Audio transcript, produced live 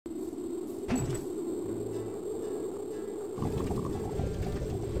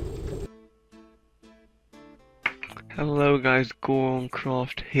Hello guys,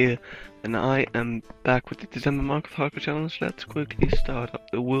 Gorencraft here, and I am back with the December Minecraft Hardcore Challenge. Let's quickly start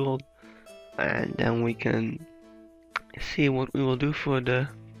up the world, and then we can see what we will do for the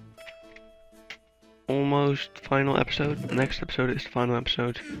almost final episode. Next episode is the final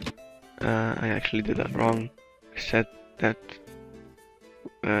episode. I actually did that wrong. I said that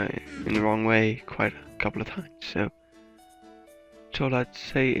in the wrong way quite a couple of times, so let's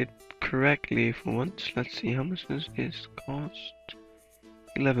say it correctly for once. Let's see how much does this cost.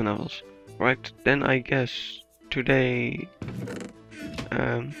 11 levels. Right, then I guess today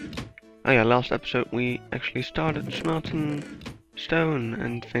oh yeah, last episode we actually started smelting stone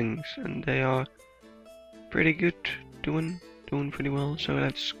and things, and they are pretty good, doing pretty well, so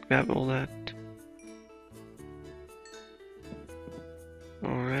let's grab all that.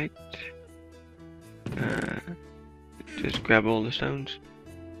 Alright. Just grab all the stones.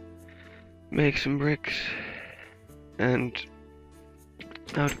 Make some bricks, and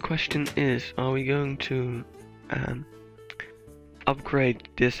now the question is, are we going to upgrade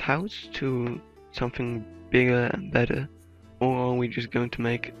this house to something bigger and better, or are we just going to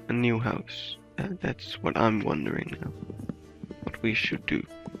make a new house? That's what I'm wondering now, what we should do,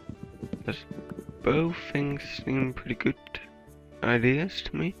 because both things seem pretty good ideas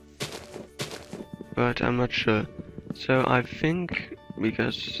to me, but I'm not sure. So I think,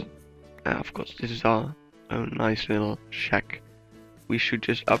 because of course this is our own nice little shack, we should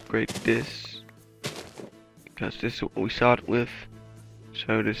just upgrade this, because this is what we started with,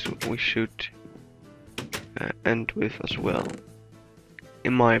 so this is what we should end with as well,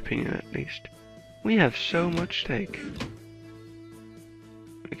 in my opinion at least. We have so much steak.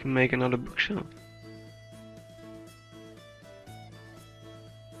 We can make another bookshelf.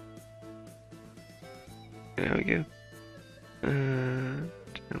 There we go.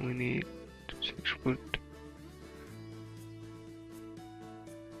 And we need 6 wood.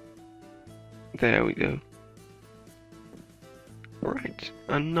 There we go. Right,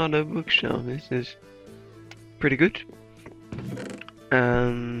 another bookshelf. This is pretty good.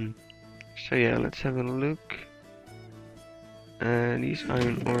 So yeah, let's have a look. These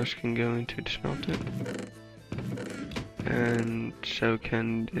iron ores can go into the smelter, and so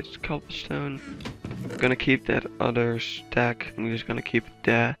can this cobblestone. I'm gonna keep that other stack. I'm just gonna keep it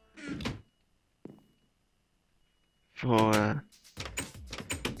there for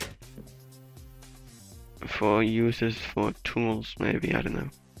uses for tools, maybe, I don't know.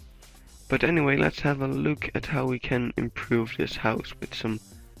 But anyway, let's have a look at how we can improve this house with some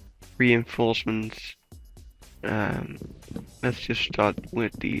reinforcements. Let's just start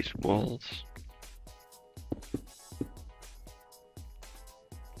with these walls.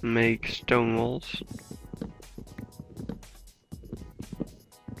 Make stone walls.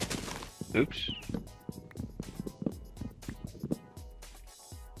 Oops.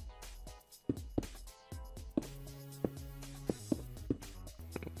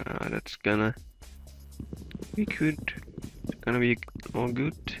 That's gonna be good. It's gonna be all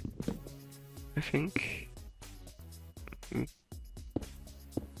good, I think.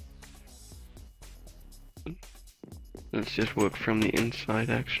 Let's just work from the inside,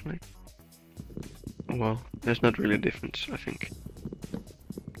 actually. Well, there's not really a difference, I think.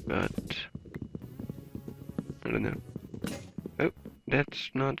 But I don't know. Oh,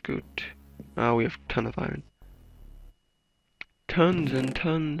 that's not good. Ah, we have a ton of iron. Tons and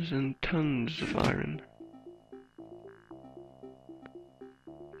tons and tons of iron.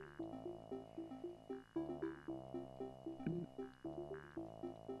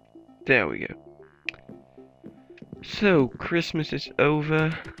 There we go. So, Christmas is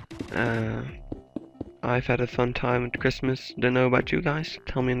over. I've had a fun time at Christmas. Don't know about you guys.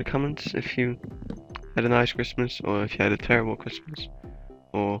 Tell me in the comments if you had a nice Christmas, or if you had a terrible Christmas,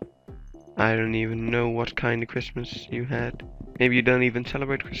 or I don't even know what kind of Christmas you had. Maybe you don't even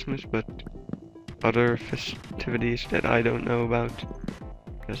celebrate Christmas, but other festivities that I don't know about,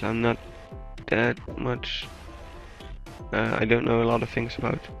 because I'm not that much. I don't know a lot of things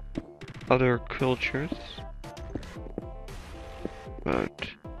about other cultures, but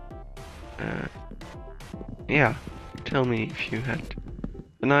yeah, tell me if you had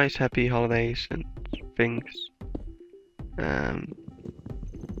a nice happy holidays and things.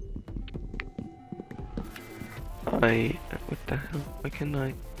 What the hell? Why can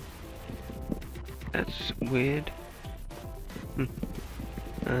I? That's weird.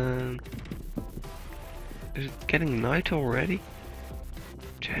 Is it getting night already?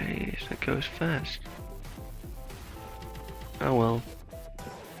 Jeez, that goes fast. Oh well.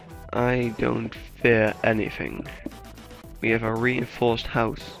 I don't fear anything. We have a reinforced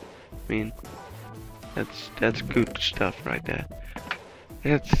house. I mean, That's good stuff right there.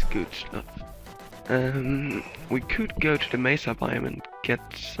 That's good stuff. We could go to the Mesa biome and get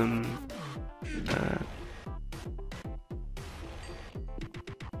some.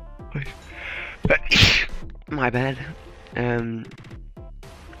 Wait. My bad.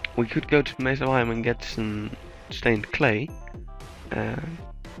 We could go to the Mesa biome and get some stained clay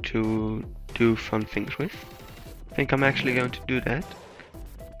to do fun things with. I think I'm actually going to do that.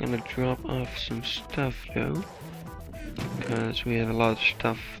 I'm gonna drop off some stuff though, because we have a lot of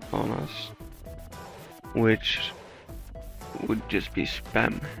stuff on us, which would just be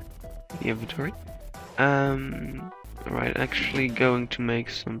spam in the inventory. Right, actually going to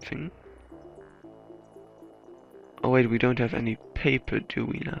make something. Oh wait, we don't have any paper, do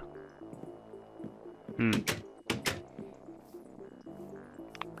we now?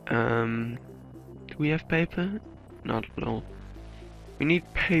 Do we have paper? Not at all. We need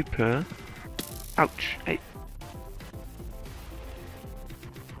paper. Ouch! Hey.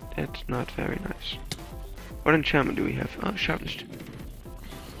 That's not very nice. What enchantment do we have? Oh, sharpness.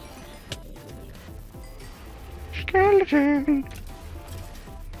 Skeleton!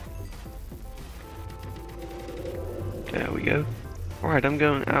 There we go. Alright, I'm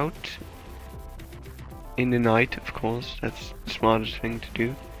going out. In the night, of course. That's the smartest thing to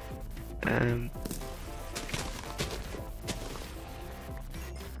do.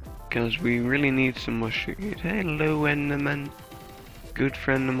 Because we really need some more sugar. Hello, Enderman. Good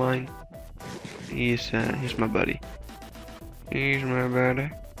friend of mine. He's my buddy. He's my buddy.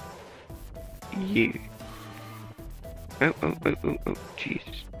 Yeah. Oh,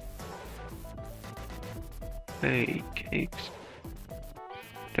 Jesus. Hey, cakes.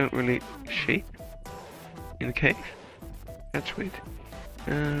 Don't really shape in the cave. That's weird.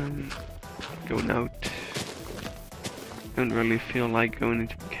 Going out. Don't really feel like going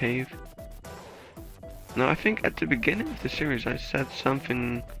into the cave. No, I think at the beginning of the series I said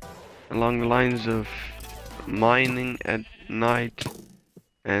something along the lines of mining at night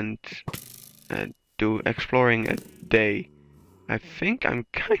and do exploring at day. I think I'm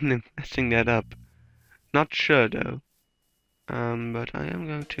kind of messing that up. Not sure though. But I am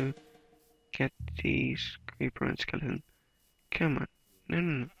going to get these creeper and skeleton. Come on.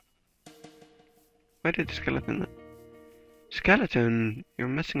 No. Where did the skeleton? Skeleton, you're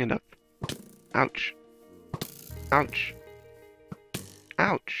messing it up. Ouch. Ouch.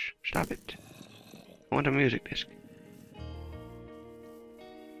 Ouch. Stop it. I want a music disc.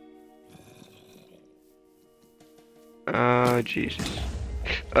 Oh, Jesus.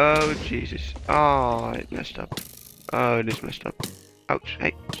 Oh, Jesus. Oh, it messed up. Oh, it is messed up. Ouch.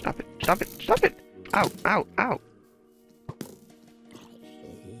 Hey, stop it. Stop it. Stop it. Ow, ow, ow.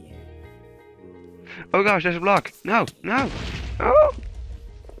 Oh gosh, there's a block. No, no. Oh.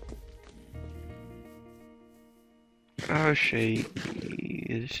 Oh,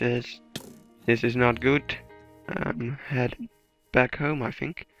 this is not good. Head back home, I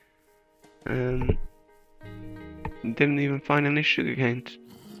think. Didn't even find any sugar canes.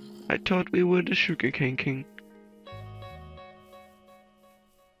 I thought we were the sugarcane king.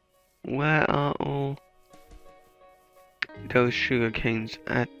 Where are all those sugar canes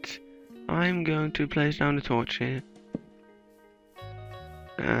at? I'm going to place down the torch here.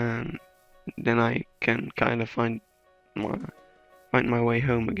 And then I can kind of find my way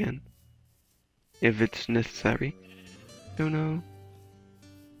home again. If it's necessary. Don't know.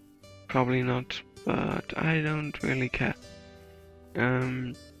 Probably not, but I don't really care.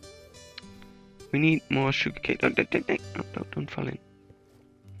 We need more sugarcane. Don't fall in.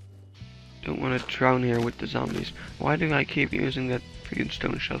 Don't want to drown here with the zombies. Why do I keep using that freaking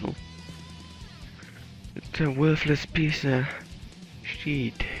stone shovel? It's a worthless piece of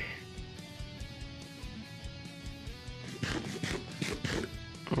shit.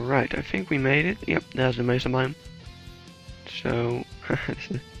 Alright, I think we made it. Yep, there's the mesa biome. So, it's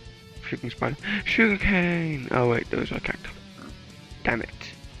a freaking spider. Sugarcane! Oh wait, those are cactus. Damn it.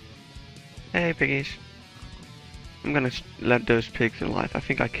 Hey piggies. I'm gonna let those pigs alive. I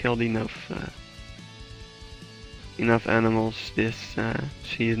think I killed enough animals this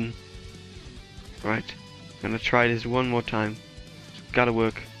season. Right, I'm gonna try this one more time. It's gotta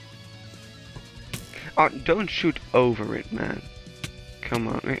work. Oh, don't shoot over it, man. Come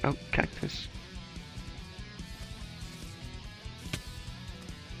on. Wait, oh, cactus.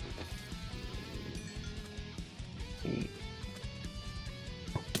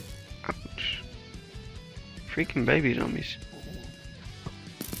 Ouch. Freaking baby zombies.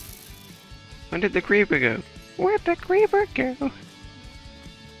 Where did the creeper go? Where'd the creeper go?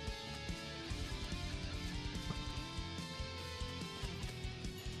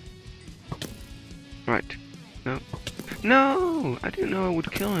 Right. No. No! I didn't know I would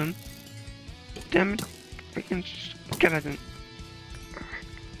kill him. Damn it. Freaking skeleton.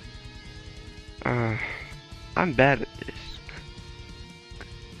 I'm bad at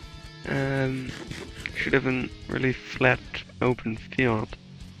this. Should have a really flat, open field,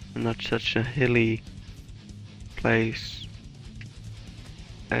 and not such a hilly place.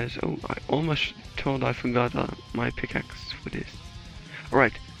 Oh, I almost told I forgot my pickaxe for this.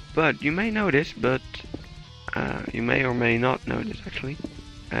 Right, but you may know this, but you may or may not know this actually.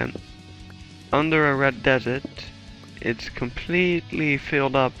 Under a red desert, it's completely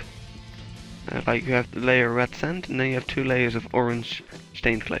filled up. Like you have the layer of red sand, and then you have 2 layers of orange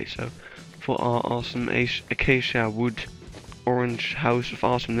stained clay. So for our awesome acacia wood orange house of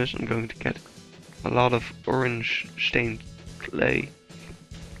awesomeness, I'm going to get a lot of orange stained clay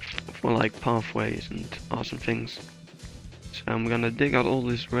for like pathways and awesome things. So I'm gonna dig out all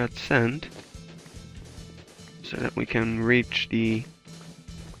this red sand so that we can reach the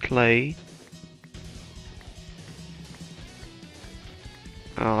clay.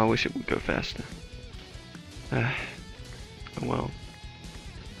 Oh, I wish it would go faster. Oh well.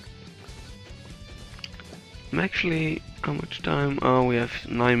 I'm actually, how much time? Oh, we have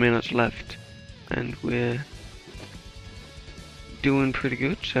 9 minutes left, and we're doing pretty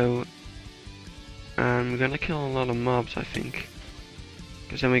good. So I'm gonna kill a lot of mobs, I think,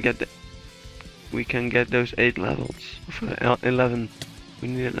 because then we can get those 8 levels for 11. We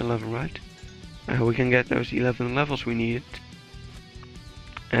needed 11, right? We can get those 11 levels we needed,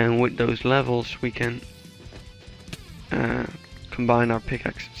 and with those levels we can combine our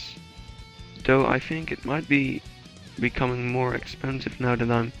pickaxes. Though I think it might be becoming more expensive now that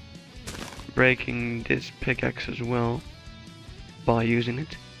I'm breaking this pickaxe as well by using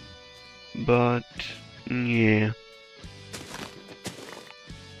it. But yeah.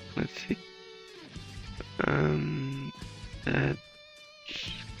 Let's see. That's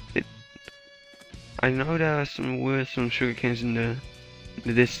it. I know there were some sugarcanes in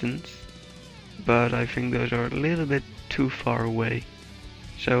the distance, but I think those are a little bit too far away.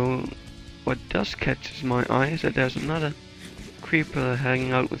 So what does catch my eye is that there's another creeper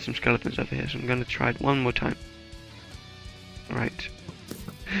hanging out with some skeletons over here, so I'm gonna try it one more time. Right.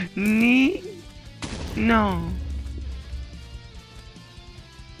 No.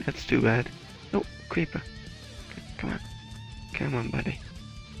 That's too bad. Oh, creeper. Come on. Come on, buddy.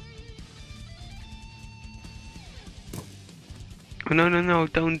 Oh, no, no, no,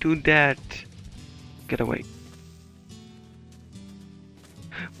 don't do that. Get away.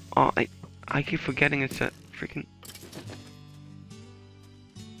 Oh, I keep forgetting it's a freaking...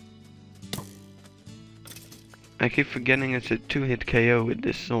 I keep forgetting it's a 2-hit KO with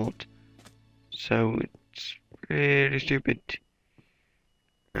this sword. So it's pretty stupid.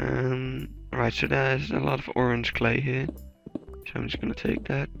 Right, so there's a lot of orange clay here. So I'm just gonna take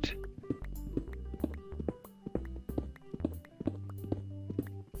that.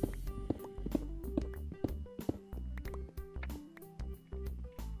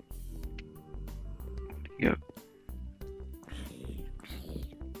 Go.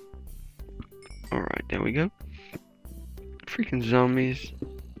 Alright, there we go. Freaking zombies.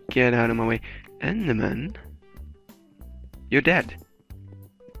 Get out of my way. Enderman? You're dead.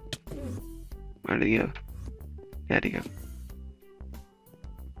 Where did he go? There he go.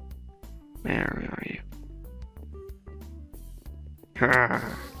 Where are you?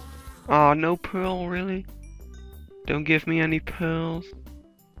 Oh, no pearl, really? Don't give me any pearls.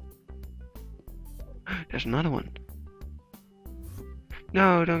 There's another one.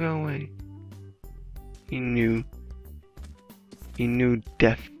 No, don't go away. He knew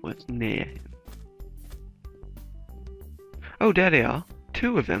death was near him. Oh, there they are.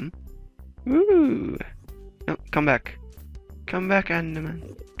 2 of them. Woo! No, come back. Come back,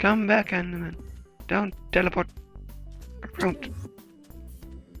 Enderman. Come back, Enderman. Don't teleport. Don't.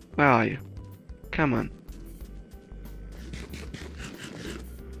 Where are you? Come on.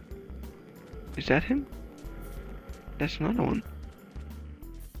 Is that him? That's another one.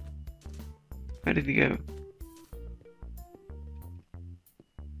 Where did he go?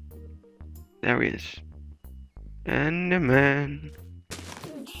 There he is. Enderman.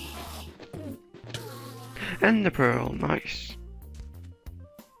 And the pearl, nice.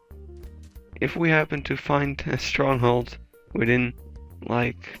 If we happen to find a stronghold within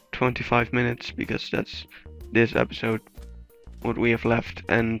like 25 minutes, because that's this episode, what we have left,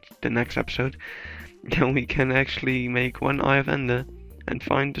 and the next episode, then we can actually make one Eye of Ender and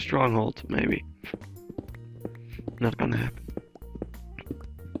find the stronghold, maybe. Not gonna happen.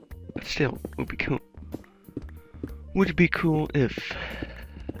 But still, would be cool. Would it be cool if...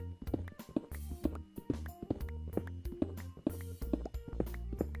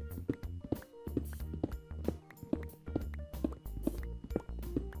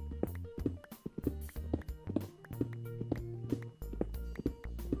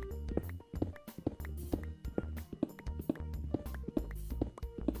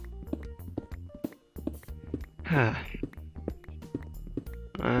 Ah.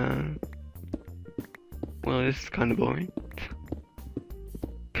 Well, this is kind of boring.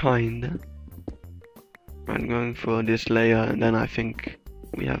 Kinda. I'm going for this layer, and then I think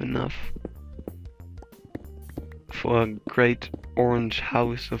we have enough for a great orange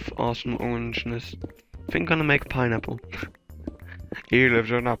house of awesome orangeness. I think I'm gonna make pineapple. He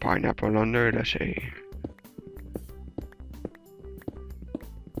lives on a pineapple under the sea.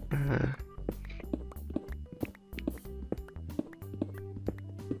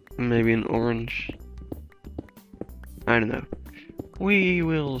 Maybe an orange. I don't know. We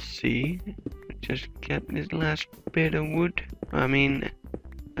will see. Just get this last bit of wood. I mean,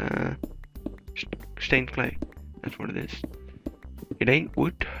 stained clay. That's what it is. It ain't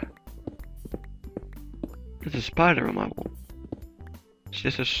wood. There's a spider on my wall. It's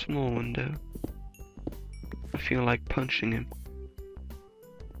just a small window. I feel like punching him.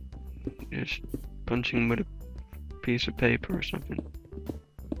 Just punching him with a piece of paper or something.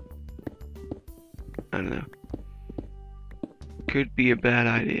 I don't know. Could be a bad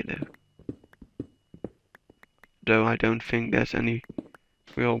idea though I don't think there's any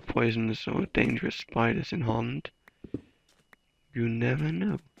real poisonous or dangerous spiders in Holland. You never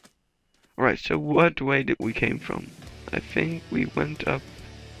know. Alright, so what way did we came from? I think we went up.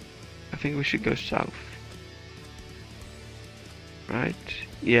 I think we should go south. Right?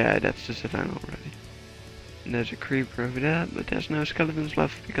 Yeah, that's the savannah already. And there's a creeper over there, but there's no skeletons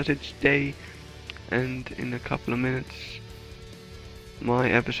left because it's day. And in a couple of minutes, my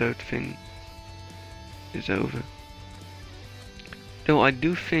episode thing is over. Though I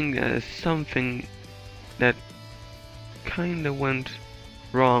do think there's something that kinda went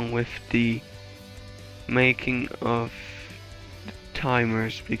wrong with the making of the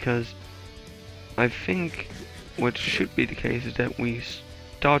timers, because I think what should be the case is that we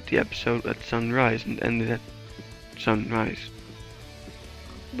start the episode at sunrise and end it at sunrise.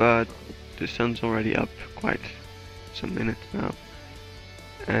 But the sun's already up quite some minutes now,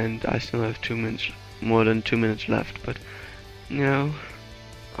 and I still have 2 minutes, more than 2 minutes left, but no,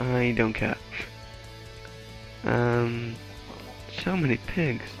 I don't care. So many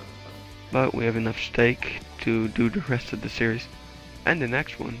pigs, but we have enough steak to do the rest of the series, and the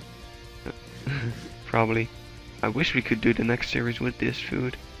next one, probably. I wish we could do the next series with this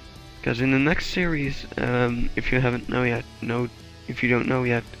food, because in the next series, if you haven't know yet, if you don't know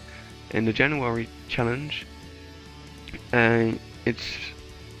yet, in the January challenge, it's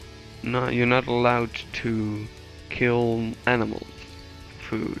not, you're not allowed to kill animals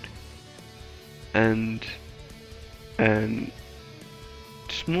food, and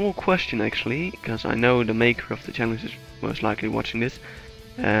small question actually, because I know the maker of the challenge is most likely watching this.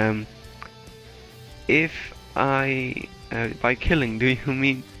 If I by killing, do you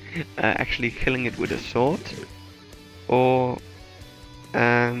mean actually killing it with a sword, or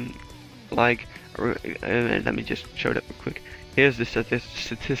like let me just show that real quick. Here's the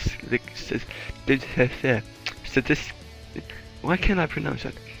statistics. Why can't I pronounce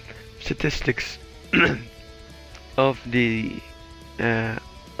that? Statistics of the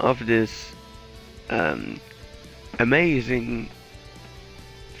of this amazing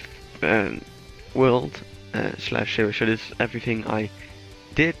world slash series. So this is everything I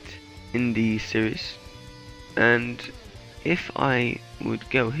did in the series, and if I would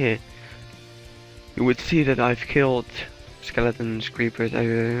go here, you would see that I've killed skeletons, creepers.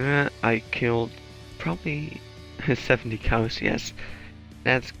 I killed probably 70 cows. Yes,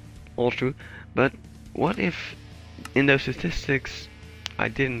 that's all true. But what if in those statistics I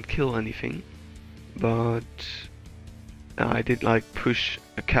didn't kill anything, but I did like push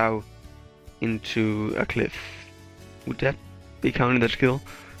a cow into a cliff? Would that be counted as kill?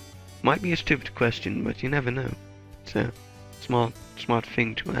 Might be a stupid question, but you never know. It's a smart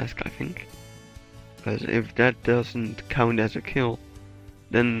thing to ask, I think. Because if that doesn't count as a kill,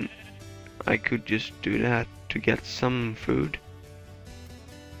 then I could just do that to get some food,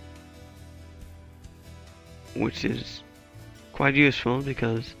 which is quite useful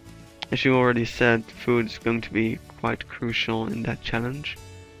because, as you already said, food is going to be quite crucial in that challenge.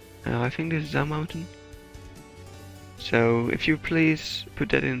 I think this is our mountain. So if you please put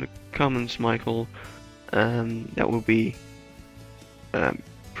that in the comments, Michael, that will be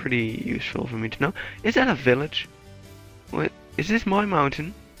pretty useful for me to know. Is that a village? Wait, is this my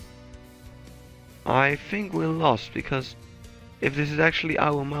mountain? I think we're lost, because if this is actually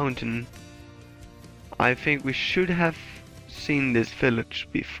our mountain, I think we should have seen this village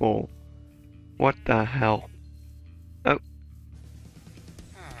before. What the hell? Oh,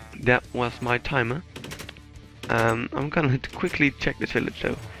 that was my timer. I'm gonna quickly check this village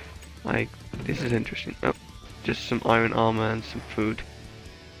though. Like, this is interesting. Oh, just some iron armor and some food,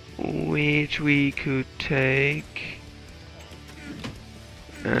 which we could take.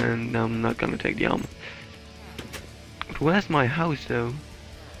 And I'm not gonna take the armor. But where's my house though?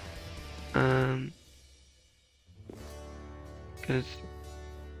 Because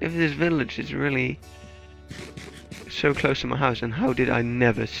if this village is really so close to my house, and how did I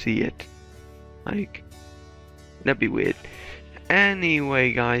never see it? Like, that'd be weird.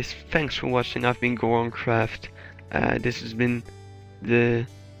 Anyway, guys, thanks for watching. I've been GoronCraft. This has been the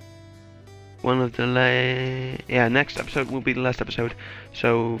next episode will be the last episode.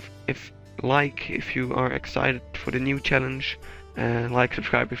 So if you are excited for the new challenge,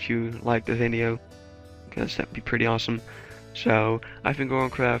 subscribe if you like the video, because that'd be pretty awesome. So I've been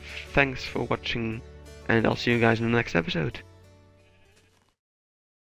GoronCraft. Thanks for watching, and I'll see you guys in the next episode.